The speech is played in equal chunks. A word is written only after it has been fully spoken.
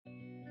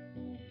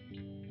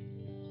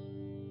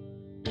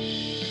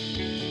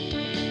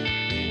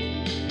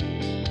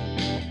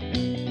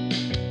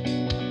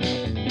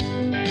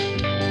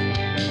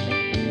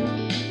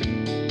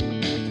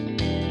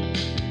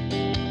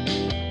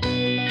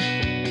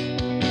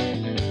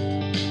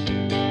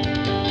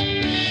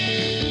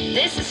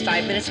This is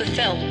 5 Minutes with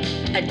Phil,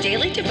 a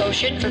daily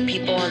devotion for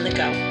people on the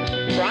go.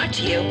 Brought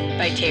to you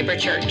by Tabor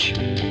Church.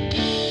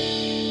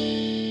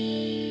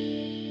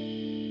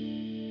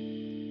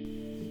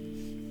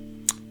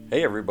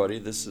 Hey everybody,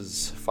 this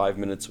is 5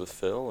 Minutes with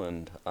Phil,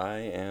 and I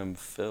am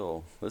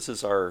Phil. This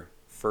is our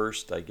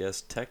first,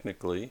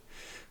 technically,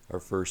 our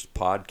first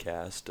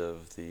podcast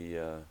of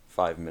the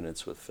 5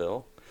 Minutes with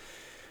Phil.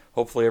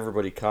 Hopefully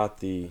everybody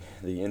caught the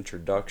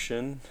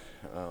introduction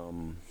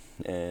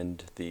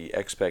and the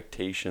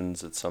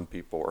expectations that some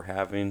people were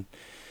having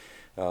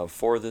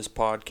for this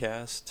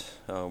podcast.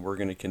 We're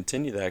going to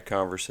continue that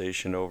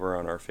conversation over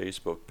on our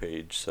Facebook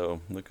page,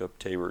 so look up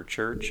Tabor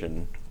Church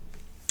and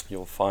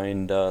you'll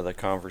find the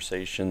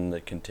conversation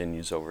that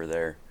continues over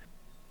there.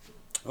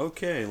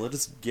 Okay, let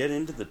us get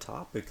into the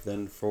topic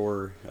then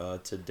for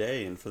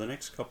today. And for the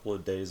next couple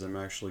of days, I'm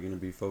actually going to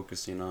be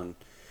focusing on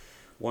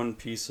one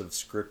piece of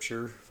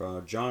scripture,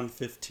 John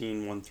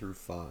 15, 1 through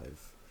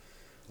 5.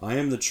 I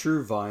am the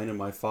true vine, and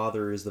my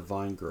Father is the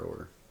vine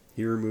grower.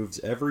 He removes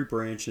every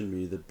branch in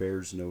me that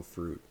bears no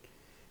fruit.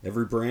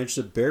 Every branch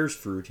that bears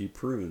fruit he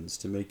prunes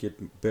to make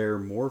it bear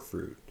more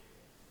fruit.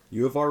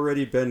 You have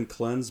already been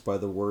cleansed by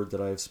the word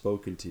that I have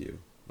spoken to you.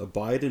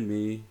 Abide in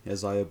me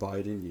as I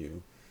abide in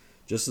you.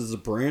 Just as a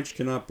branch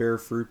cannot bear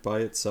fruit by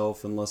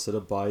itself unless it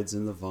abides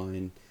in the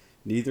vine,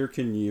 neither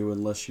can you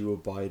unless you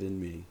abide in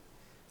me.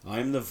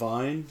 I am the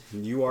vine,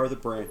 and you are the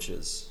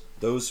branches.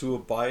 Those who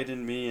abide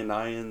in me and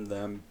I in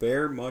them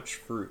bear much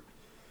fruit,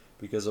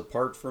 because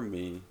apart from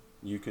me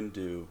you can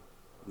do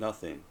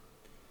nothing.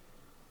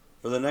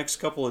 For the next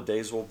couple of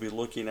days we'll be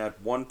looking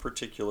at one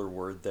particular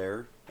word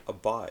there,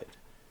 abide.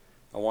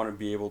 I want to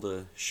be able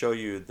to show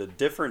you the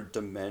different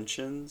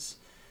dimensions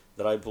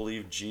that I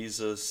believe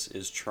Jesus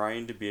is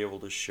trying to be able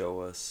to show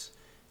us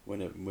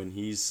when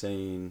he's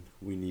saying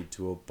we need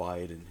to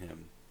abide in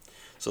him.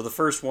 So the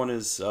first one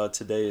is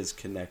today is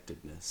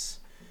connectedness.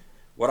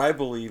 What I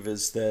believe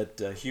is that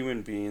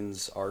human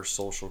beings are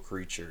social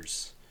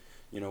creatures.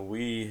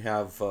 We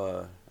have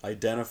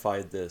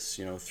identified this,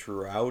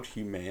 throughout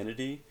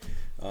humanity,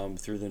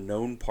 through the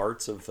known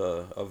parts of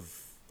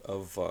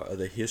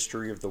the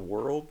history of the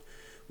world.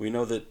 We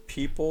know that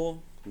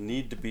people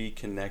need to be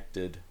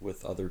connected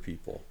with other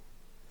people.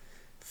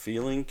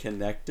 Feeling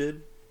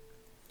connected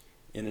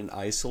in an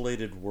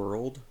isolated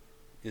world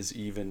is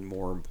even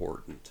more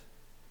important.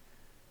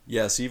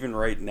 Yes, even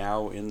right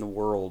now in the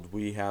world,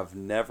 we have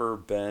never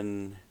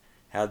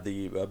had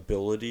the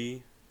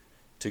ability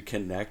to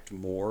connect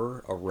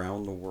more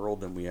around the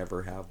world than we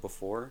ever have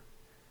before.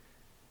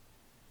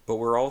 But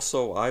we're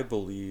also, I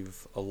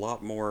believe, a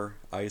lot more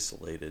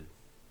isolated.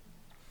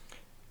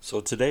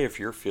 So today, if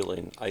you're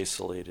feeling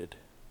isolated,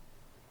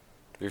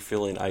 if you're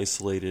feeling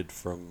isolated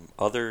from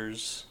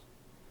others,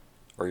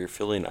 or you're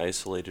feeling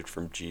isolated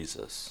from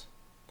Jesus,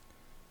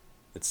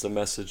 it's the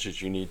message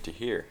that you need to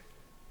hear.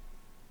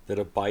 That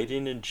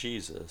abiding in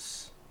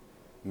Jesus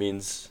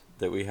means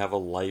that we have a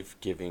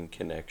life-giving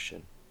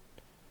connection.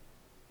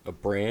 A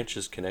branch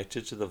is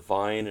connected to the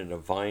vine and a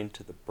vine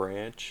to the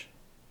branch.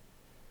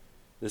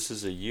 This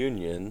is a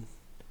union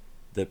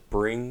that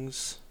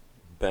brings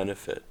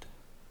benefit.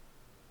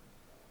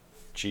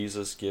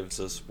 Jesus gives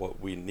us what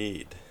we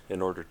need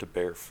in order to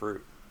bear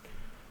fruit.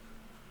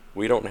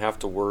 We don't have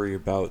to worry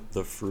about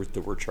the fruit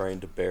that we're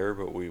trying to bear,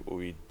 but what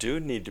we do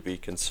need to be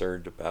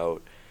concerned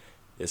about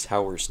is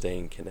how we're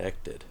staying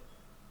connected.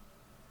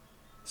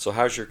 So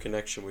how's your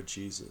connection with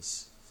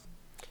Jesus?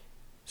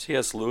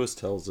 C.S. Lewis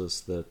tells us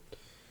that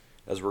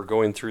as we're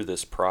going through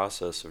this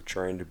process of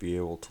trying to be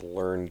able to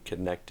learn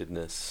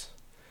connectedness,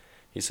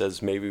 he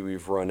says maybe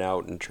we've run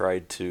out and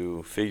tried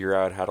to figure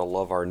out how to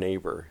love our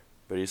neighbor.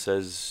 But he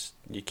says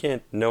you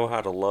can't know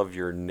how to love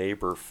your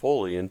neighbor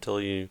fully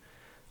until you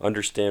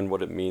understand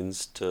what it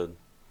means to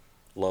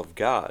love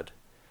God.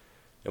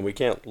 And we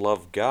can't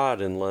love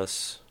God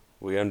unless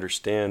we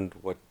understand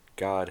what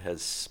God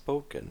has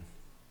spoken.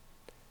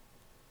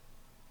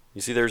 You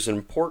see, there's an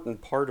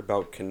important part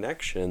about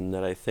connection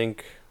that I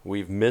think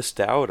we've missed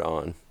out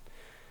on.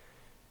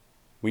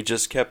 We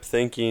just kept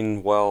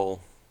thinking, well,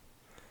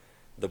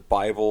 the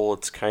Bible,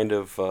 it's kind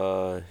of,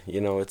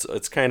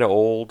 it's kind of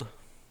old.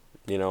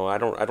 I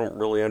don't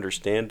really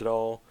understand it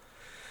all.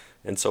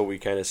 And so we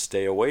kind of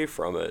stay away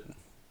from it.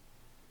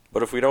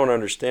 But if we don't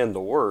understand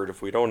the Word,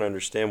 if we don't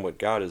understand what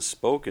God has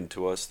spoken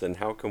to us, then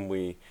how can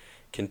we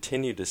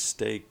continue to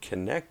stay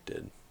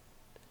connected?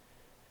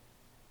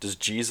 Does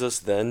Jesus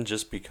then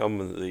just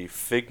become the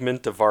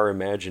figment of our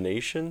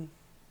imagination?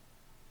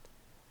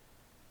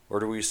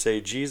 Or do we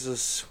say,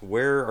 Jesus,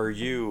 where are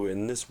you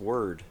in this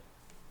word?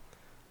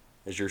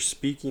 As you're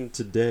speaking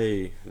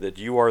today that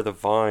you are the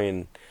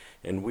vine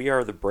and we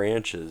are the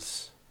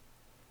branches,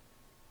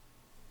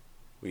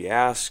 we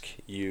ask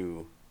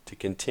you to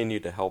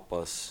continue to help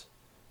us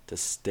to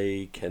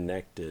stay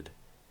connected.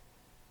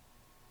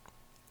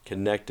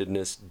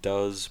 Connectedness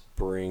does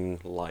bring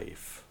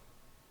life.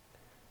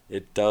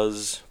 It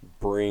does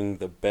bring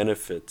the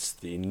benefits,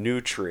 the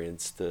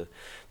nutrients, the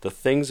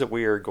things that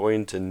we are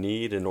going to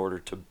need in order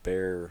to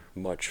bear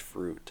much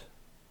fruit.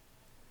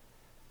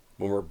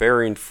 When we're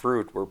bearing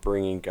fruit, we're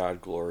bringing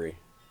God glory.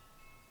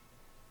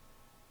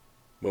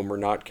 When we're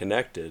not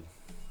connected,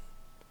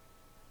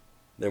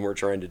 then we're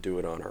trying to do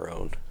it on our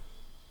own.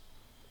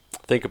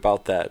 Think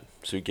about that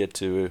as we get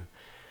to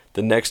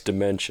the next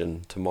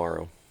dimension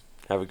tomorrow.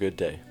 Have a good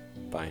day.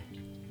 Bye.